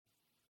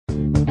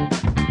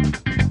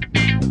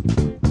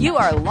You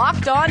are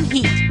Locked On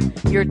Heat,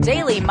 your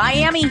daily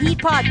Miami Heat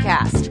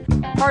podcast.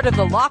 Part of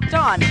the Locked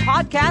On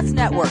Podcast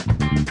Network,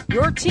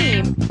 your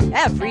team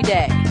every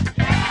day.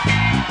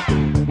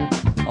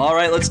 All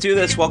right, let's do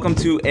this. Welcome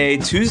to a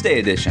Tuesday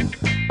edition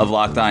of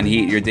Locked On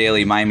Heat, your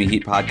daily Miami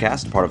Heat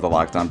podcast, part of the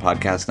Locked On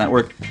Podcast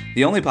Network,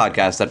 the only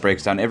podcast that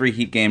breaks down every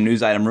Heat game,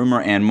 news item,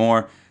 rumor, and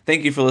more.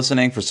 Thank you for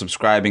listening, for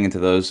subscribing, and to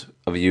those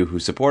of you who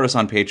support us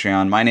on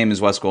Patreon. My name is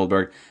Wes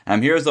Goldberg, and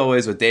I'm here as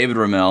always with David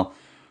Ramil.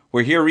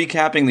 We're here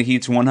recapping the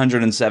Heat's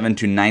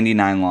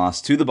 107-99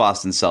 loss to the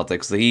Boston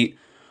Celtics. The Heat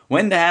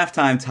went to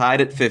halftime tied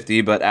at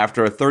 50, but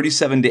after a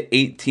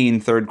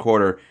 37-18 third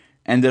quarter,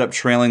 ended up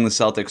trailing the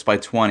Celtics by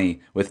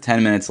 20 with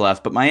 10 minutes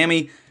left. But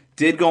Miami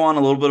did go on a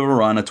little bit of a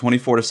run, a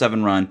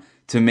 24-7 run,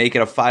 to make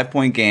it a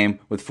 5-point game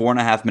with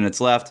 4.5 minutes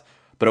left.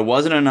 But it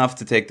wasn't enough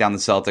to take down the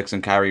Celtics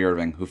and Kyrie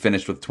Irving, who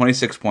finished with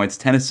 26 points,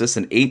 10 assists,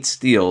 and 8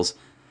 steals.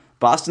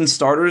 Boston's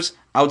starters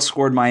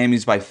outscored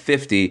Miami's by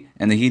 50,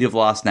 and the Heat have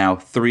lost now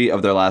 3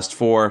 of their last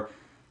 4.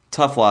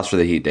 Tough loss for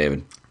the Heat,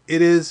 David.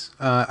 It is.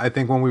 I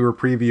think when we were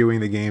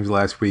previewing the games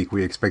last week,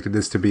 we expected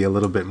this to be a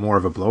little bit more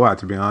of a blowout,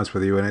 to be honest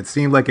with you. And it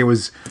seemed like it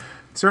was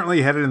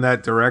certainly headed in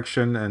that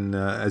direction. And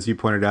as you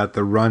pointed out,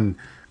 the run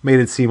made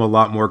it seem a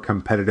lot more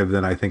competitive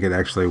than I think it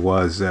actually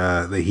was.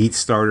 The Heat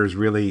starters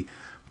really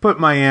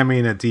put Miami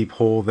in a deep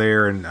hole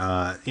there. And,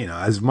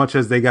 as much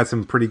as they got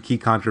some pretty key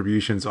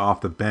contributions off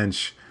the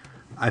bench,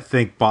 I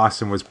think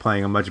Boston was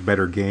playing a much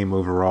better game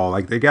overall.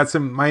 Like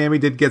Miami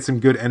did get some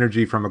good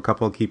energy from a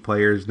couple of key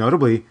players,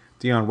 notably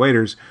Dion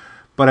Waiters,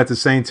 but at the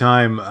same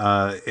time,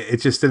 it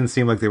just didn't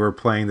seem like they were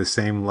playing the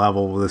same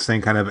level, with the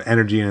same kind of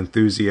energy and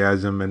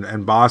enthusiasm.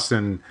 And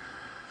Boston,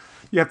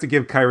 you have to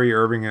give Kyrie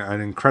Irving an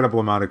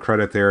incredible amount of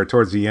credit there.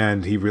 Towards the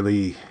end, he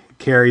really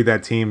carried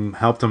that team,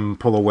 helped them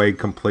pull away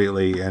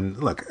completely. And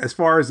look, as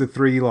far as the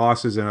 3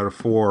 losses out of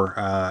 4,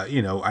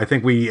 I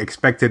think we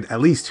expected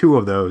at least 2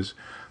 of those,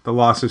 the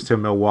losses to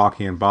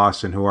Milwaukee and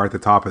Boston, who are at the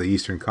top of the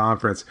Eastern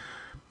Conference.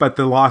 But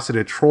the loss to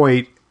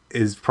Detroit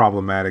is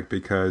problematic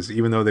because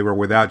even though they were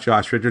without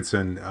Josh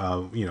Richardson,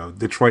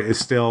 Detroit is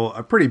still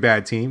a pretty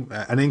bad team,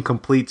 an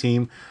incomplete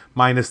team,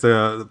 minus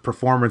the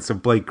performance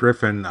of Blake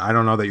Griffin. I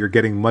don't know that you're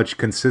getting much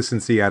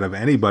consistency out of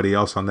anybody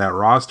else on that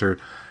roster.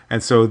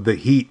 And so the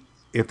Heat,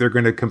 if they're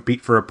going to compete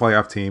for a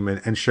playoff team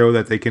and show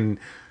that they can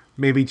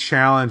maybe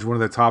challenge one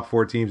of the top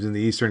 4 teams in the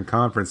Eastern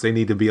Conference, they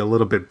need to be a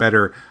little bit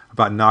better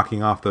about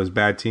knocking off those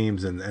bad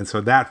teams. And so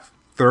that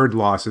third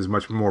loss is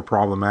much more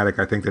problematic,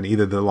 I think, than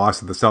either the loss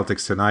to the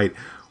Celtics tonight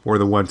or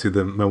the one to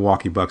the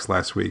Milwaukee Bucks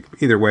last week.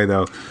 Either way,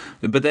 though.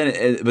 But then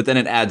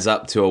it adds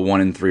up to a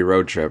 1-3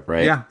 road trip,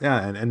 right? Yeah.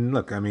 And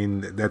look, I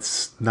mean,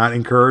 that's not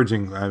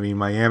encouraging. I mean,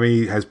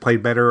 Miami has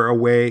played better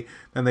away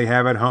than they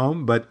have at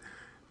home, but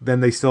then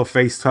they still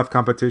face tough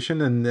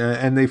competition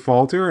and they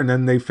falter, and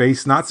then they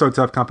face not so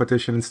tough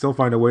competition and still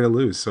find a way to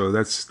lose. So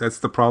that's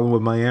the problem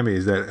with Miami,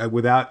 is that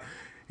without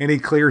any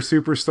clear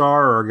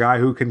superstar or a guy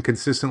who can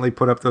consistently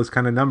put up those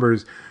kind of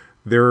numbers,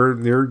 they're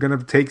going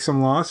to take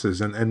some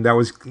losses. And that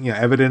was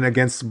evident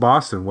against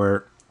Boston,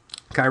 where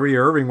Kyrie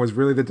Irving was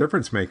really the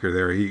difference maker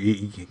there.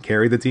 He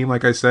carried the team,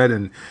 like I said,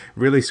 and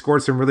really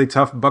scored some really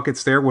tough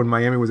buckets there when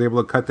Miami was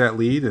able to cut that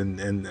lead,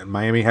 and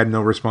Miami had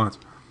no response.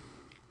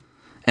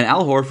 And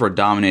Al Horford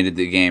dominated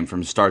the game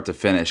from start to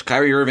finish.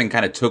 Kyrie Irving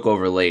kind of took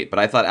over late, but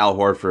I thought Al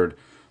Horford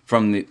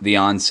from the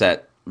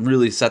onset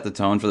really set the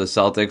tone for the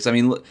Celtics. I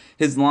mean,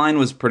 his line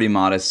was pretty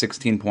modest: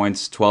 16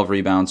 points, 12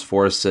 rebounds,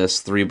 4 assists,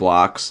 3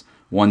 blocks,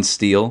 1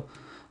 steal.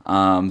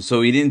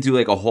 So he didn't do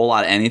like a whole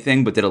lot of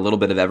anything, but did a little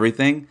bit of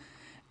everything,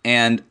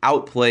 and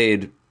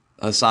outplayed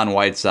Hassan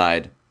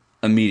Whiteside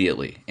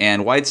immediately.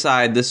 And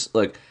Whiteside,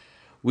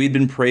 we'd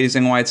been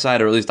praising Whiteside,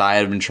 or at least I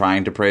had been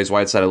trying to praise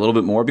Whiteside a little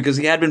bit more, because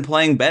he had been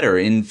playing better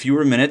in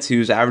fewer minutes. He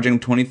was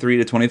averaging 23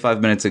 to 25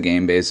 minutes a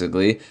game,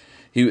 basically.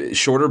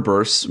 Shorter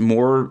bursts,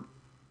 more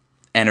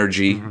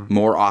energy,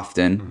 more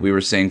often, we were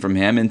seeing from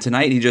him. And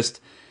tonight, he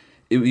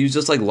was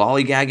just like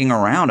lollygagging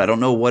around. I don't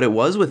know what it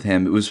was with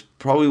him. It was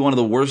probably one of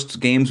the worst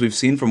games we've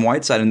seen from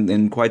Whiteside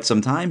in quite some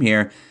time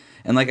here.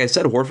 And like I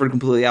said, Horford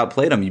completely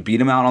outplayed him. He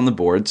beat him out on the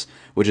boards,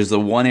 which is the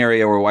one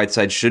area where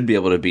Whiteside should be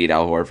able to beat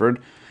Al Horford.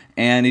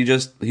 And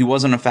he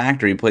wasn't a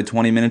factor. He played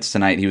 20 minutes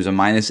tonight. He was a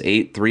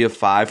 -8, 3 of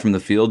 5 from the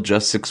field,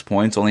 just 6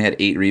 points, only had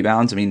 8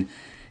 rebounds. I mean,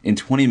 in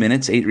 20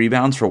 minutes, 8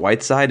 rebounds for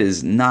Whiteside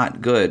is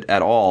not good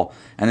at all.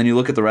 And then you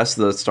look at the rest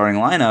of the starting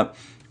lineup,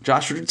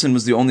 Josh Richardson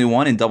was the only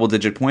one in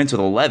double-digit points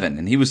with 11,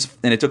 and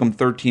it took him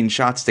 13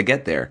 shots to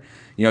get there.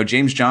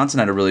 James Johnson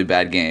had a really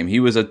bad game. He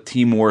was a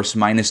team worst,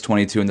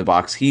 -22 in the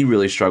box. He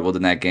really struggled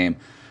in that game.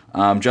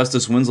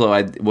 Justice Winslow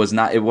it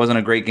wasn't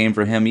a great game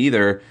for him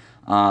either.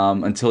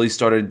 Until he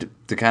started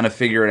to kind of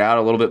figure it out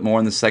a little bit more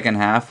in the second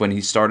half, when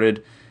he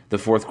started the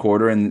fourth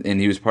quarter, and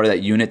he was part of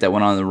that unit that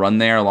went on the run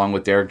there, along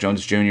with Derek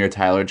Jones Jr.,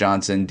 Tyler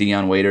Johnson,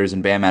 Dion Waiters,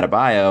 and Bam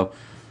Adebayo.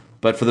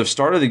 But for the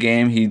start of the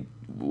game, he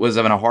was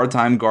having a hard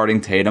time guarding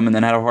Tatum, and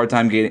then had a hard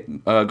time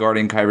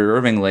guarding Kyrie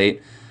Irving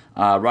late.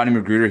 Rodney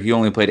McGruder, he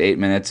only played 8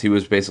 minutes. He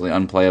was basically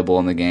unplayable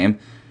in the game.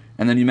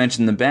 And then you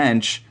mentioned the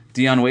bench.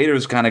 Dion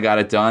Waiters kind of got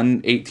it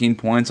done. 18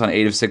 points on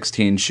 8 of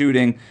 16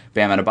 shooting.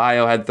 Bam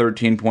Adebayo had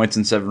 13 points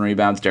and 7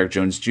 rebounds. Derrick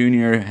Jones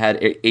Jr. had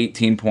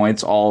 18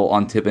 points, all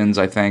on tip-ins,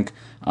 I think.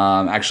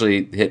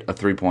 Actually hit a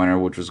three-pointer,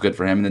 which was good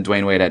for him. And then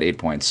Dwayne Wade had 8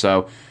 points.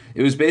 So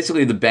it was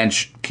basically the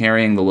bench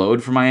carrying the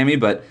load for Miami.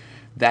 But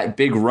that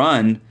big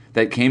run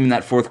that came in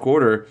that fourth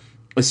quarter,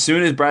 as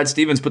soon as Brad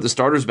Stevens put the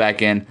starters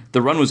back in,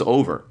 the run was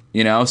over.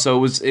 So it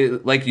was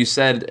like you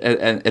said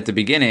at the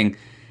beginning,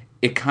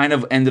 it kind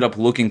of ended up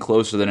looking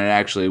closer than it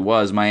actually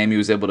was. Miami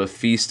was able to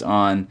feast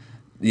on,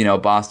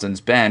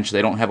 Boston's bench.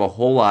 They don't have a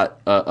whole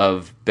lot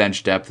of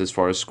bench depth as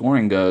far as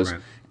scoring goes,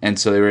 right. And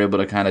so they were able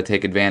to kind of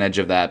take advantage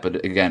of that.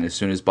 But again, as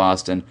soon as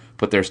Boston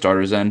put their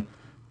starters in,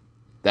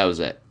 that was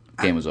it.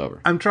 Game was over.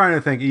 I'm trying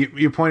to think.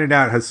 You pointed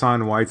out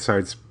Hassan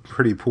Whiteside's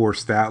pretty poor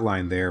stat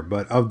line there,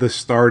 but of the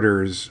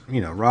starters,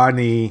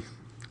 Rodney,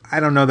 I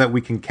don't know that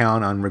we can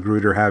count on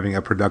Magruder having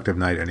a productive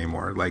night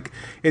anymore. Like,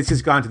 it's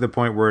just gone to the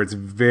point where it's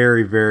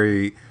very,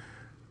 very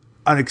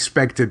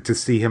unexpected to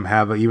see him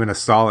have even a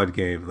solid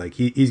game. Like,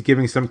 he's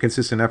giving some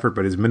consistent effort,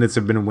 but his minutes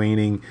have been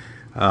waning.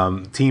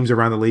 Teams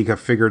around the league have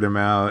figured him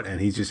out,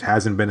 and he just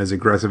hasn't been as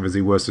aggressive as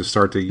he was to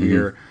start the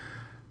year.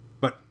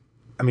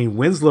 I mean,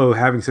 Winslow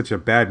having such a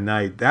bad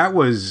night, that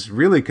was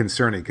really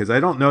concerning because I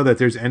don't know that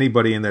there's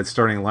anybody in that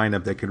starting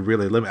lineup that could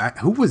really limit.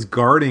 Who was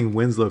guarding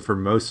Winslow for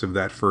most of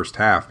that first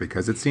half?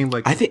 Because it seemed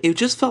like... I think it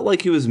just felt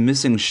like he was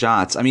missing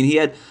shots. I mean, he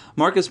had...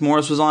 Marcus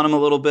Morris was on him a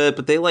little bit,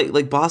 but they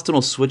like Boston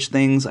will switch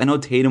things. I know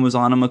Tatum was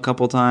on him a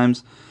couple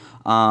times.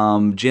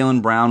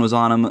 Jaylen Brown was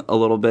on him a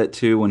little bit,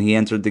 too, when he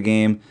entered the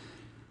game.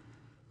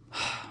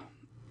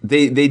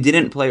 They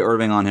didn't play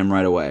Irving on him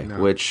right away,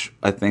 which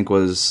I think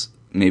was...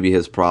 maybe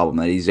his problem,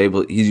 that he's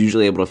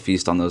usually able to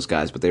feast on those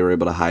guys, but they were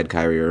able to hide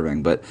Kyrie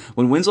Irving. But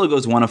when Winslow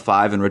goes 1 of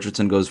 5 and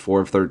Richardson goes 4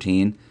 of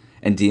 13,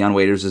 and Dion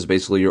Waiters is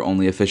basically your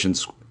only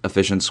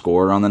efficient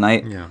scorer on the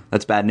night,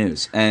 that's bad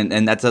news.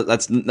 And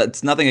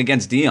that's nothing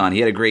against Dion. He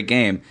had a great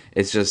game.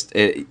 It's just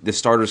the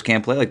starters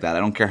can't play like that. I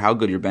don't care how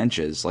good your bench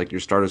is. Like, your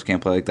starters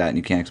can't play like that, and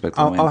you can't expect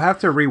them to win. I'll have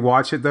to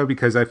rewatch it though,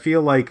 because I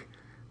feel like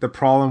the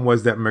problem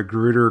was that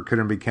Magruder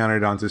couldn't be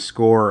counted on to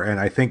score, and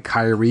I think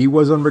Kyrie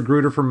was on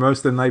Magruder for most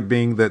of the night,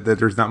 being that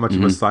there's not much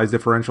of a size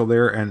differential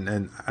there.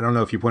 And I don't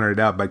know if you pointed it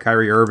out, but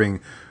Kyrie Irving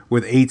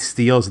with 8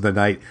 steals in the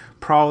night,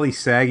 probably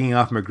sagging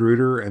off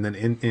Magruder and then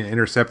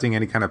intercepting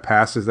any kind of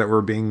passes that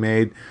were being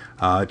made,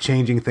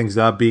 changing things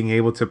up, being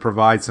able to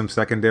provide some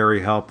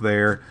secondary help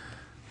there.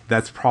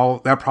 That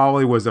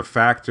probably was a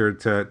factor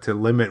to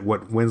limit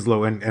what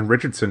Winslow and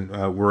Richardson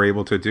were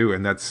able to do,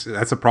 and that's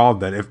a problem.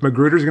 That if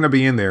Magruder's going to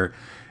be in there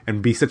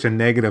and be such a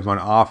negative on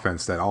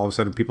offense, that all of a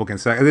sudden people can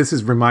say,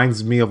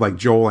 reminds me of like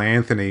Joel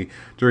Anthony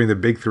during the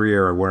Big Three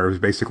era, where it was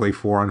basically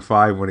 4 on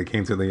 5 when it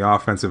came to the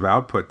offensive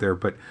output there.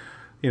 But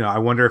I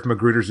wonder if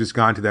Magruder's just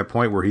gone to that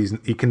point where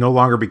he can no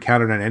longer be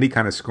counted on any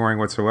kind of scoring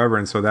whatsoever,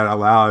 and so that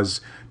allows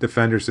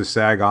defenders to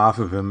sag off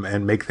of him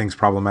and make things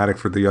problematic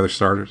for the other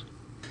starters.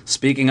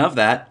 Speaking of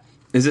that,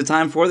 is it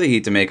time for the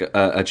Heat to make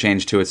a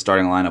change to its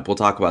starting lineup? We'll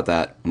talk about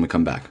that when we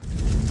come back.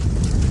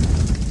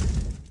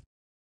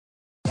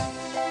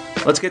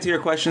 Let's get to your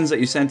questions that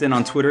you sent in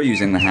on Twitter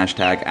using the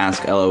hashtag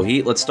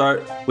AskLOHeat. Let's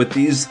start with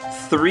these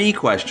 3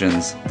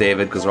 questions,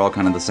 David, because they're all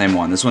kind of the same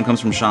one. This one comes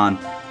from Sean.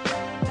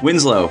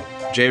 Winslow,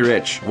 Jay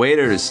Rich,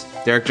 Waiters,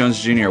 Derrick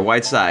Jones Jr.,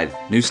 Whiteside,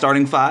 new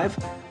starting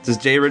 5? Does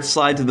Jay Rich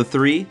slide to the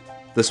 3?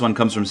 This one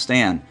comes from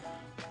Stan.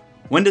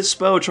 When does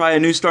Spo try a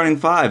new starting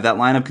 5? That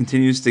lineup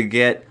continues to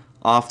get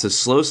off to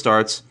slow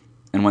starts,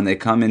 and when they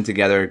come in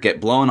together, get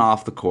blown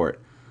off the court.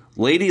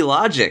 Lady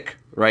Logic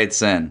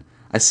writes in,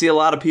 I see a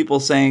lot of people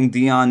saying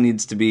Dion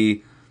needs to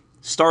be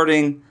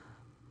starting,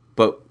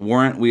 but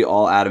weren't we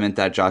all adamant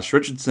that Josh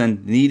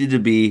Richardson needed to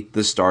be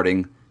the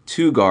starting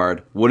 2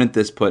 guard? Wouldn't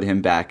this put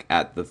him back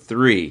at the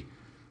 3?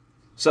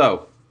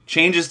 So,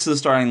 changes to the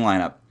starting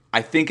lineup.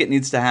 I think it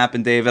needs to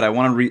happen, David. I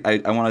want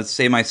to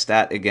say my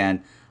stat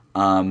again.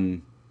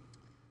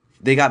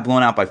 They got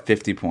blown out by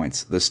 50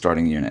 points, the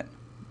starting unit,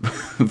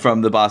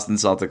 from the Boston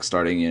Celtics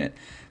starting unit.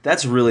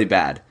 That's really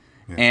bad.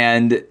 Yeah.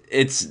 And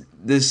it's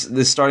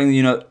this starting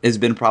unit has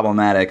been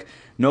problematic.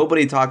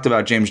 Nobody talked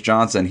about James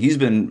Johnson. He's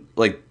been,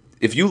 like,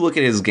 if you look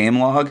at his game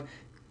log,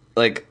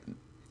 like,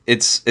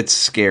 it's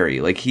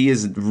scary. Like, he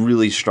is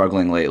really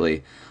struggling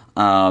lately.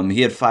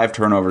 He had 5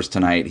 turnovers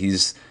tonight.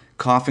 He's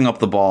coughing up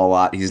the ball a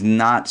lot. He's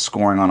not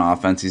scoring on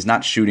offense. He's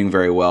not shooting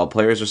very well.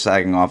 Players are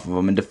sagging off of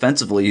him. And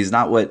defensively, he's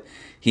not what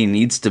he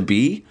needs to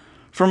be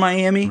for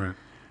Miami. Right.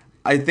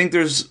 I think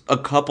there's a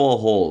couple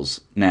of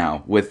holes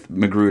now with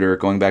Magruder,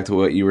 going back to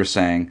what you were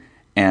saying,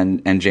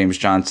 and James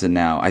Johnson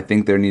now. I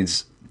think there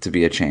needs to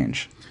be a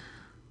change.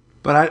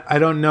 But I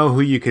don't know who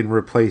you can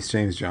replace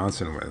James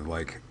Johnson with.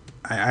 Like,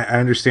 I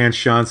understand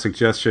Sean's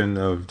suggestion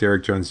of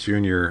Derrick Jones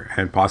Jr.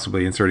 and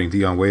possibly inserting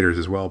Dion Waiters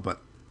as well, but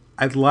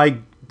I'd like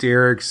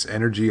Derrick's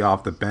energy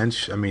off the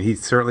bench. I mean, he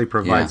certainly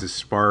provides a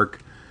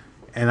spark,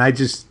 and I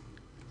just...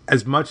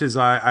 as much as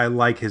I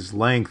like his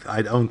length,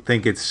 I don't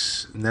think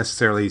it's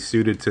necessarily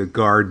suited to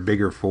guard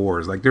bigger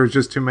forwards. Like, there's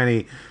just too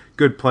many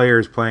good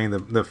players playing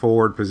the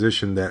forward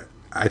position that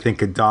I think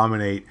could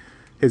dominate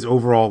his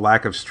overall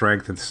lack of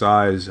strength and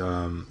size.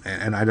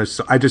 And I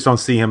just don't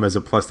see him as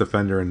a plus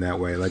defender in that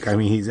way. Like, I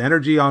mean, he's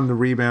energy on the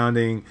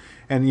rebounding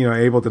and,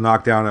 able to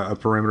knock down a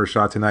perimeter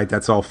shot tonight.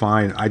 That's all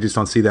fine. I just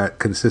don't see that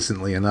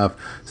consistently enough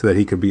so that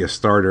he could be a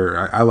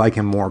starter. I like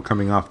him more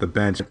coming off the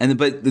bench.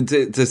 But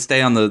to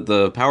stay on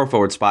the power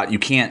forward spot, you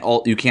can't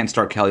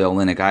start Kelly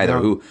Olynyk either.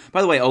 No. Who,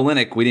 by the way,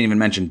 Olynyk, we didn't even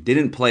mention,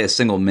 didn't play a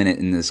single minute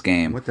in this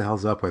game. What the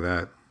hell's up with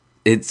that?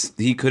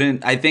 He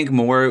couldn't. I think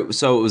more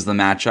so it was the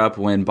matchup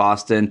when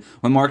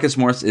Marcus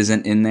Morris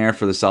isn't in there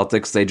for the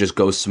Celtics, they just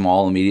go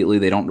small immediately.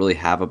 They don't really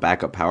have a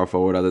backup power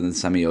forward other than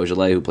Semi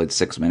Ojeleye, who played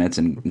 6 minutes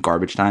in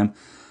garbage time.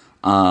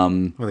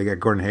 Well, they got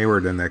Gordon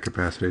Hayward in that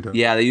capacity.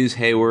 Yeah, they use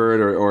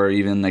Hayward or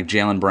even like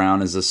Jaylen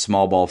Brown as a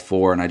small ball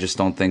 4, and I just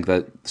don't think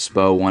that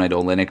Spo wanted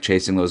Olynyk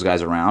chasing those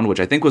guys around,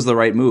 which I think was the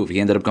right move. He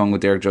ended up going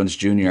with Derrick Jones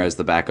Jr. as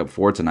the backup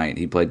 4 tonight.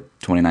 He played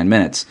 29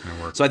 minutes.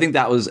 So I think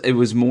it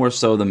was more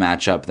so the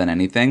matchup than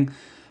anything.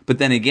 But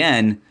then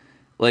again,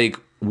 like,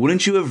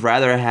 wouldn't you have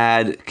rather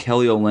had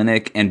Kelly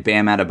Olynyk and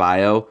Bam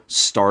Adebayo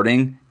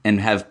starting and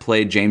have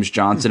played James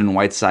Johnson and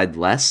Whiteside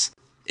less?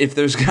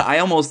 I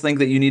almost think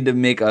that you need to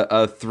make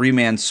a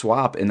 3-man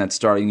swap in that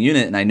starting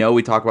unit. And I know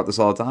we talk about this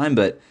all the time,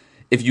 but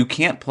if you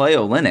can't play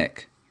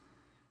Olynyk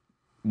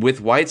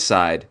with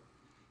Whiteside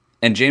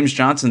and James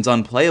Johnson's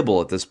unplayable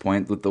at this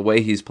point with the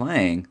way he's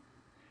playing,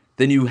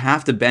 then you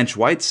have to bench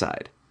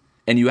Whiteside.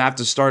 And you have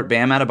to start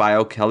Bam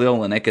Adebayo, Kelly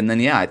Olynyk, and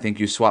then, I think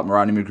you swap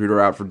Rodney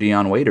McGruder out for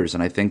Dion Waiters.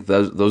 And I think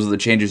those are the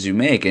changes you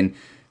make. And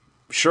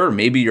sure,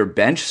 maybe your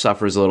bench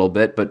suffers a little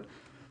bit, but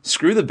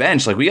screw the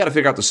bench. Like, we got to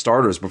figure out the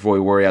starters before we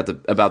worry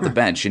about the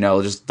bench.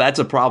 Just that's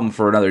a problem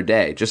for another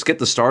day. Just get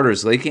the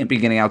starters. They can't be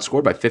getting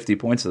outscored by 50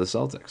 points to the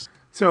Celtics.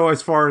 So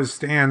as far as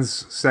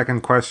Stan's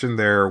second question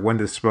there, when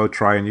does Spo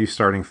try a new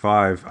starting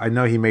 5? I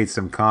know he made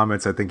some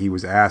comments. I think he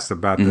was asked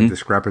about the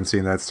discrepancy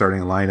in that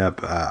starting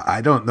lineup.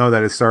 I don't know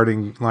that his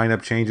starting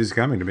lineup change is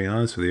coming, to be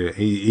honest with you.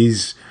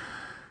 He's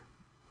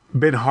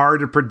been hard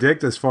to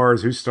predict as far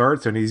as who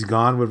starts, and he's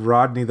gone with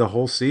Rodney the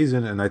whole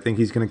season, and I think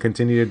he's going to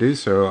continue to do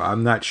so.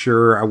 I'm not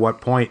sure at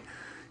what point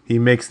he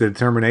makes the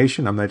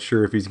determination. I'm not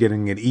sure if he's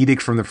getting an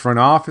edict from the front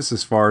office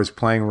as far as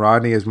playing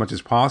Rodney as much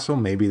as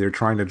possible. Maybe they're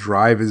trying to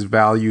drive his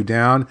value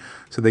down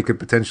so they could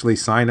potentially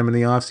sign him in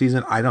the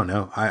offseason. I don't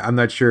know. I'm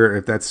not sure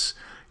if that's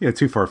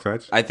too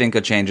far-fetched. I think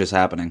a change is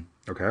happening.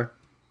 Okay.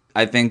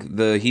 I think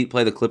the Heat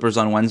play the Clippers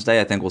on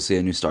Wednesday. I think we'll see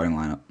a new starting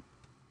lineup.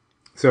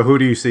 So who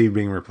do you see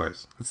being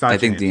replaced? I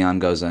think Dion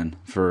goes in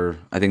for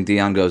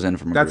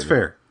McGruder. That's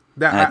fair.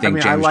 I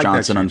think James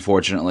Johnson,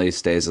 unfortunately,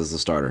 stays as the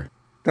starter.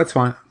 That's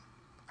fine.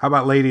 How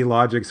about Lady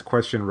Logic's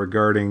question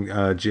regarding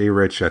Jay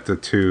Rich at the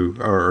 2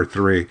 or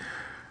 3?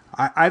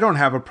 I don't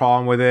have a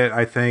problem with it.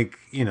 I think,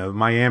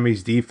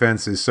 Miami's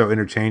defense is so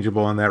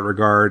interchangeable in that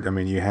regard. I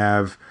mean,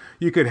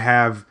 you could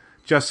have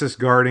Justice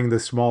guarding the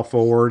small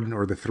forward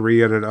or the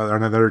 3 on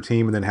another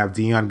team, and then have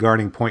Dion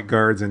guarding point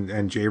guards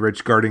and Jay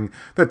Rich guarding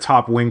the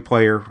top wing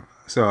player.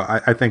 So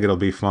I think it'll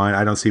be fine.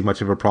 I don't see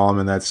much of a problem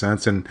in that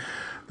sense. And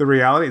the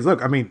reality is,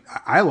 look, I mean,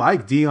 I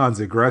like Dion's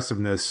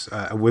aggressiveness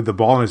with the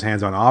ball in his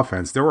hands on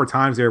offense. There were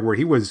times there where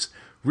he was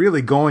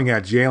really going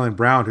at Jaylen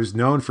Brown, who's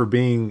known for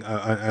being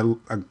a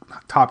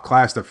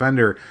top-class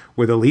defender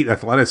with elite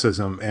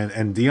athleticism,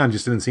 and Dion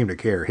just didn't seem to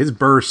care. His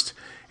burst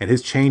and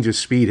his change of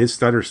speed, his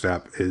stutter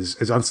step is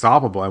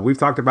unstoppable. And we've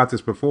talked about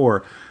this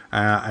before.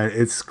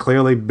 It's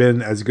clearly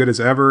been as good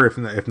as ever,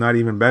 if not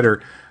even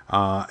better.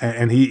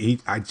 And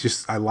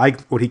I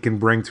like what he can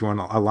bring to a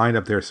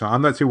lineup there. So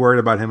I'm not too worried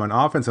about him on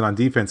offense, and on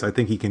defense, I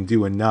think he can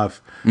do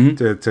enough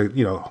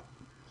to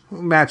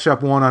match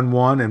up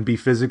one-on-one and be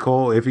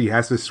physical. If he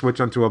has to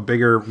switch onto a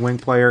bigger wing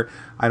player,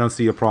 I don't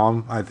see a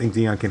problem. I think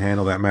Dion can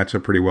handle that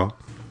matchup pretty well.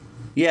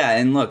 Yeah,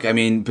 and look, I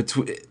mean,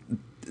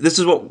 this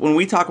is when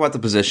we talk about the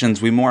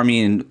positions, we more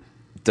mean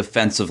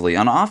defensively.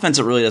 On offense,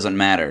 it really doesn't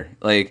matter.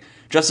 Like,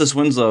 Justice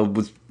Winslow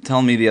was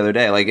telling me the other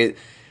day, like,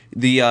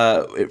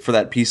 for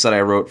that piece that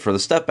I wrote for the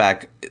Step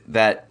Back,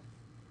 that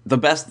the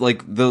best,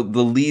 like, the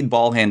lead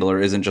ball handler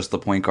isn't just the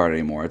point guard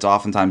anymore. It's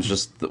oftentimes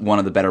just one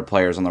of the better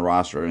players on the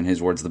roster. In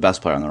his words, the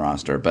best player on the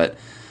roster. But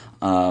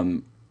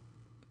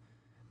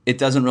it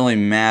doesn't really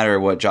matter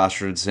what Josh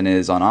Richardson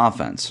is on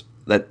offense.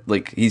 That,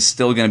 like, he's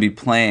still going to be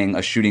playing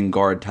a shooting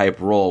guard type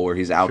role where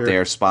he's out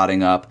there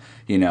spotting up,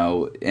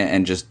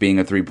 and just being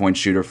a 3-point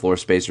shooter, floor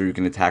spacer who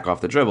can attack off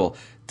the dribble.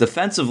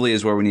 Defensively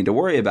is where we need to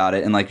worry about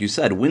it. And like you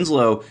said,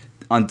 Winslow,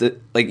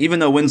 even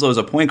though Winslow is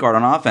a point guard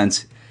on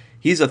offense,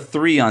 he's a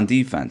 3 on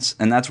defense,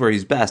 and that's where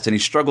he's best. And he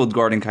struggled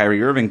guarding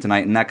Kyrie Irving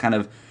tonight, and that kind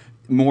of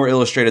more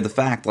illustrated the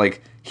fact,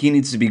 like, he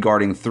needs to be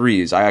guarding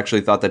 3s. I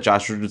actually thought that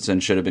Josh Richardson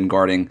should have been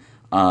guarding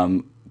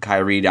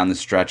Kyrie down the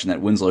stretch, and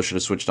that Winslow should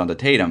have switched onto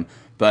Tatum.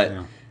 But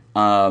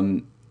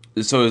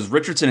so as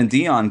Richardson and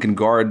Dion can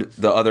guard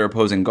the other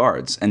opposing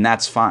guards, and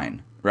that's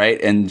fine,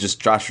 right? And just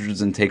Josh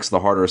Richardson takes the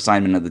harder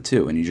assignment of the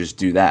 2, and you just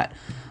do that.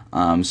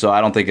 So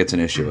I don't think it's an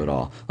issue at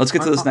all. Let's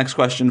get to this next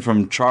question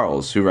from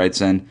Charles, who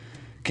writes in,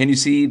 can you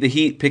see the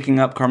Heat picking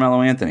up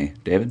Carmelo Anthony,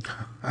 David?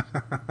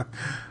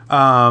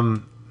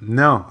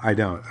 No, I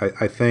don't.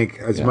 I think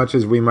as much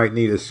as we might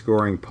need a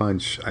scoring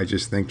punch, I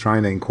just think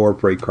trying to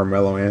incorporate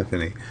Carmelo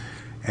Anthony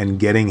and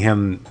getting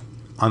him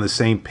on the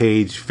same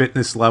page,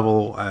 fitness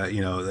level,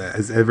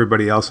 as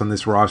everybody else on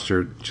this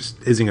roster,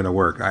 just isn't going to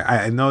work.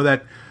 I know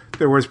that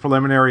there was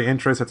preliminary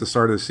interest at the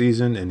start of the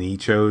season, and Anthony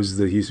chose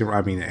the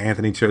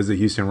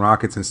Houston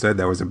Rockets instead.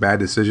 That was a bad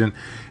decision,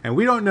 and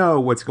we don't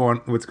know what's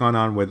going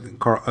on with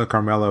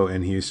Carmelo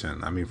in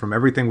Houston. I mean, from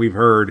everything we've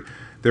heard,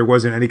 there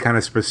wasn't any kind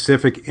of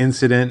specific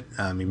incident.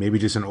 I mean, maybe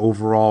just an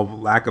overall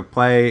lack of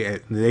play.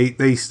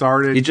 They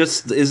started. He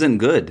just isn't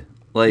good.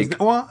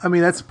 Well, I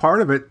mean, that's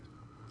part of it.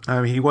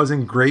 He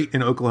wasn't great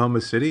in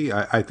Oklahoma City.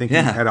 I think he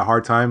had a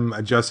hard time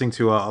adjusting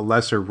to a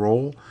lesser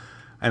role.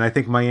 And I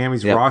think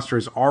Miami's roster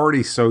is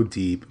already so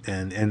deep.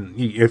 And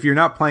if you're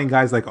not playing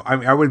guys like...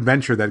 I would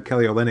venture that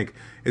Kelly Olynyk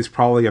is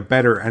probably a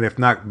better, and if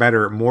not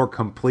better, more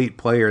complete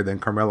player than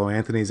Carmelo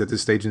Anthony is at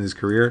this stage in his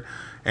career.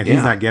 And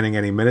he's not getting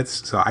any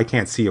minutes. So I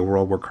can't see a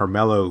world where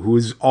Carmelo,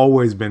 who's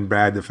always been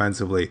bad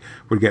defensively,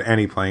 would get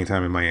any playing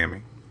time in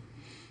Miami.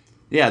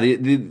 Yeah,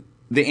 the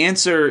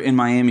answer in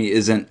Miami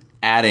isn't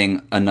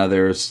adding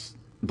another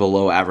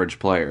below average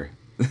player.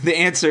 The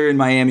answer in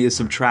Miami is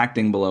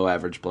subtracting below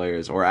average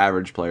players or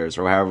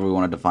however we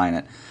want to define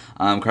it.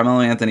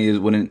 Carmelo Anthony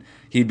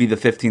he'd be the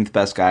 15th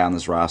best guy on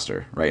this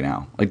roster right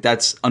now. Like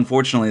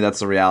unfortunately that's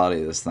the reality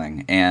of this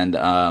thing. And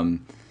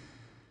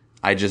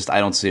I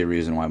don't see a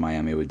reason why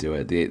Miami would do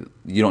it.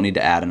 You don't need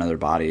to add another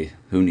body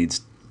who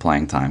needs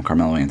playing time.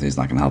 Carmelo Anthony's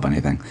not going to help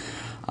anything.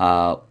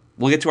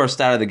 We'll get to our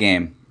stat of the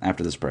game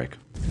after this break.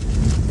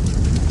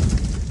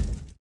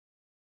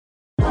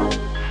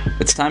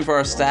 It's time for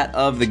our stat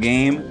of the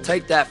game.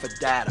 Take that for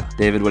data.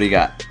 David, what do you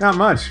got? Not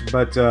much,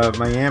 but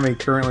Miami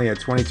currently at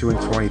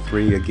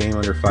 22-23, a game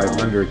under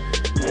 500.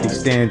 They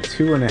stand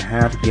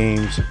 2.5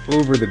 games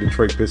over the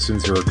Detroit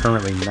Pistons, who are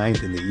currently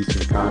 9th in the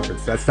Eastern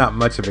Conference. That's not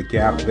much of a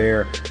gap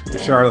there. The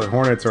Charlotte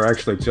Hornets are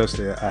actually just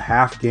a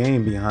half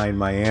game behind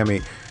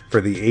Miami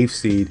for the 8th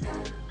seed.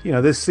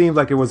 This seemed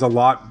like it was a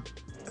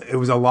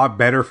lot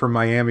better for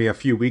Miami a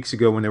few weeks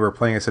ago when they were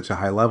playing at such a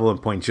high level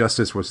and Point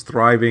Justice was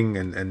thriving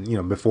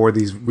and before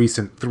these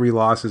recent 3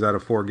 losses out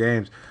of 4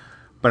 games.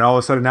 But all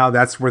of a sudden now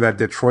that's where that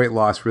Detroit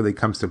loss really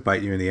comes to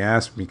bite you in the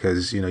ass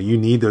because, you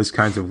need those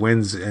kinds of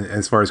wins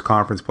as far as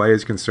conference play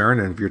is concerned.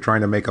 And if you're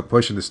trying to make a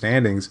push in the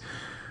standings,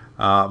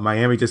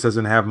 Miami just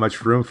doesn't have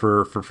much room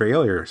for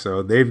failure.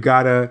 So they've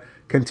got to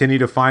continue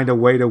to find a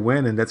way to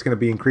win, and that's going to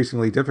be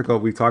increasingly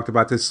difficult. We've talked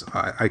about this.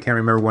 I can't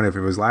remember if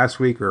it was last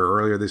week or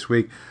earlier this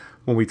week,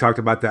 when we talked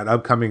about that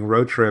upcoming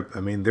road trip. I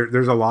mean,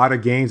 there's a lot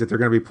of games that they're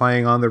going to be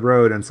playing on the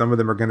road, and some of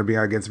them are going to be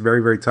against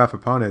very, very tough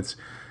opponents.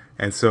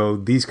 And so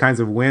these kinds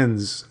of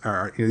wins,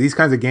 these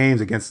kinds of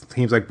games against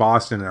teams like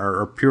Boston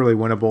are purely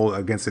winnable.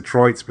 Against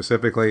Detroit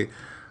specifically,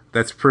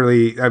 that's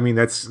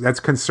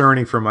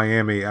concerning for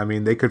Miami. I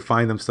mean, they could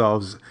find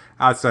themselves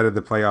outside of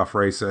the playoff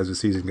race as the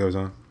season goes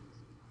on.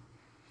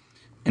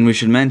 And we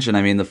should mention,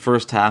 the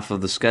first half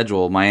of the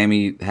schedule,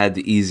 Miami had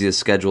the easiest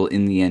schedule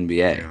in the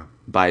NBA. Yeah.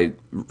 By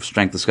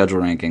strength of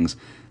schedule rankings.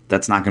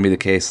 That's not going to be the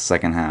case the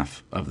second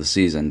half of the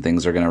season.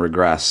 Things are going to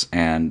regress,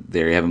 and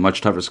they have a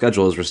much tougher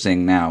schedule as we're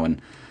seeing now.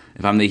 And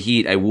if I'm the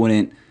Heat, I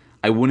wouldn't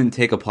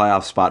take a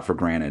playoff spot for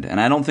granted. And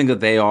I don't think that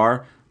they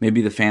are.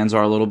 Maybe the fans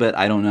are a little bit.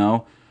 I don't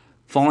know.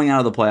 Falling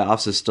out of the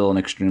playoffs is still an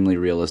extremely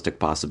realistic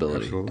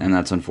possibility, and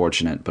that's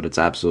unfortunate, but it's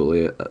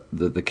absolutely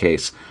the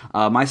case.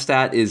 My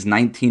stat is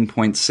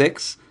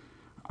 19.6.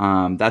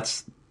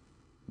 That's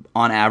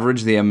on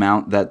average the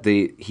amount that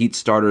the Heat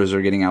starters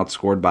are getting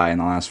outscored by in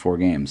the last 4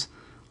 games.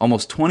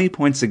 Almost 20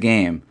 points a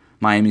game,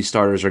 Miami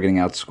starters are getting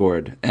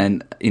outscored.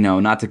 And,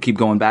 not to keep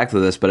going back to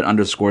this, but it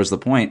underscores the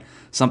point.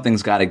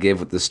 Something's got to give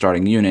with this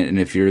starting unit. And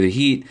if you're the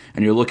Heat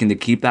and you're looking to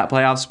keep that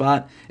playoff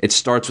spot, it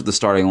starts with the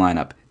starting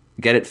lineup.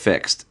 Get it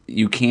fixed.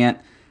 You can't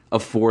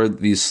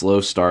afford these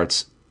slow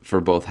starts for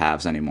both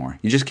halves anymore.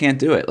 You just can't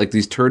do it. Like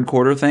these third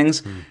quarter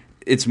things,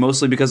 it's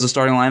mostly because the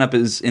starting lineup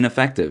is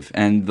ineffective,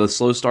 and the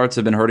slow starts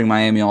have been hurting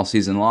Miami all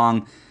season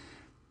long.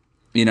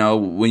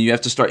 When you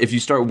have to start, if you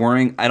start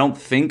worrying, I don't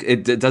think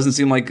it doesn't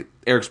seem like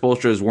Eric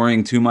Spoelstra is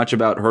worrying too much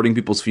about hurting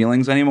people's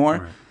feelings anymore.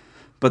 Right.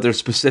 But there's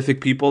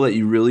specific people that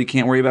you really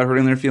can't worry about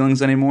hurting their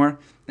feelings anymore.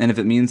 And if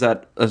it means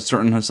that a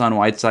certain Hassan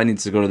Whiteside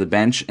needs to go to the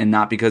bench, and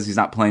not because he's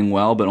not playing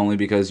well, but only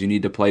because you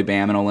need to play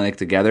Bam and Olynyk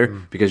together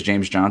because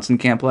James Johnson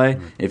can't play.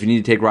 If you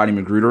need to take Rodney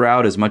Magruder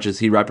out, as much as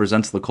he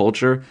represents the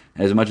culture,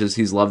 as much as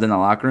he's loved in the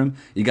locker room,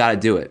 you got to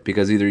do it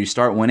because either you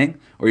start winning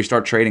or you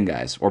start trading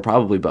guys, or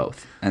probably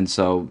both. And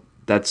so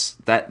that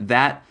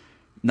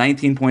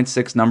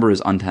 19.6 number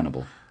is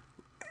untenable.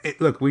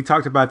 Look, we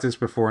talked about this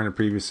before in a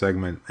previous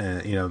segment,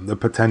 the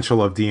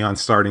potential of Dion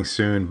starting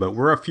soon, but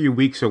we're a few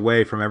weeks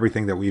away from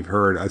everything that we've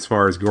heard as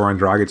far as Goran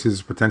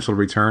Dragic's potential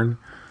return.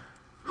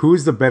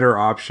 Who's the better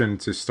option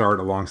to start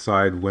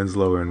alongside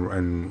Winslow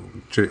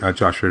and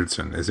Josh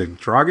Richardson? Is it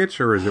Dragic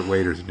or is it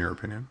Waiters, in your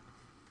opinion?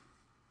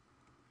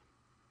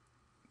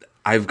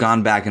 I've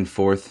gone back and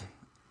forth.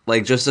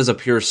 Like, just as a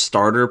pure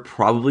starter,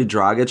 probably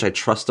Dragic. I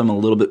trust him a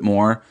little bit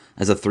more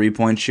as a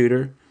three-point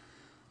shooter.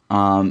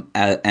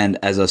 and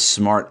as a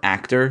smart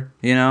actor,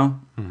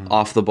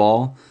 off the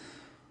ball.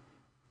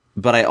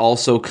 But I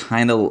also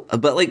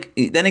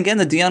then again,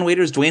 the Dion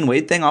Waiters, Dwayne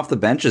Wade thing off the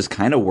bench is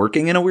kind of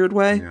working in a weird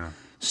way. Yeah.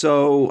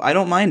 So I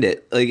don't mind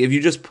it. Like, if you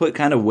just put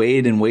kind of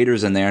Wade and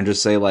Waiters in there and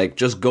just say, like,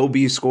 just go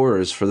be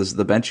scorers for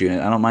the bench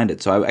unit, I don't mind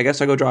it. So I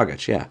guess I go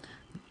Dragic, yeah.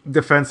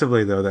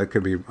 Defensively, though, that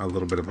could be a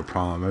little bit of a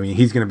problem. I mean,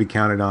 he's going to be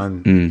counted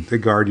on to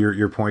guard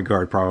your point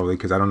guard probably,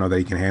 because I don't know that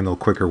he can handle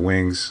quicker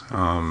wings.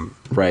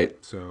 Right.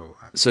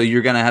 So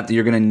you're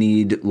gonna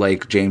need,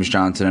 like, James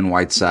Johnson and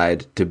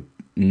Whiteside to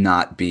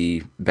not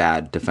be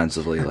bad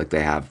defensively like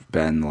they have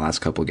been the last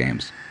couple of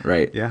games,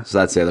 right? Yeah. So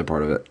that's the other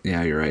part of it.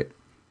 Yeah, you're right.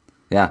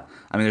 Yeah,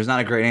 I mean, there's not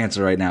a great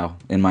answer right now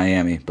in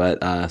Miami, but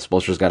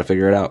Spoelstra's got to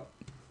figure it out.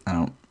 I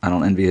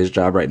don't envy his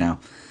job right now.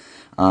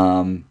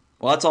 Well,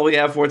 that's all we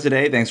have for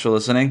today. Thanks for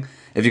listening.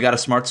 If you got a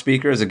smart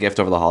speaker as a gift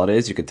over the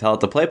holidays, you could tell it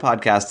to play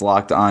podcast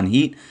Locked On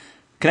Heat.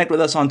 Connect with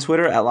us on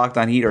Twitter at Locked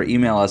On Heat or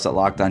email us at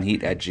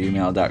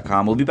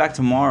lockedonheat@gmail.com. We'll be back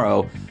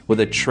tomorrow with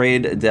a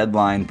trade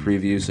deadline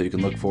preview, so you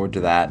can look forward to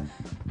that.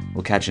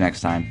 We'll catch you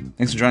next time.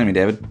 Thanks for joining me,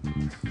 David.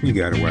 You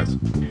got it, Wes.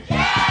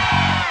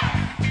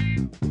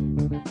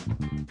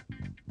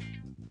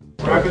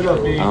 Wrap it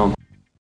up, B.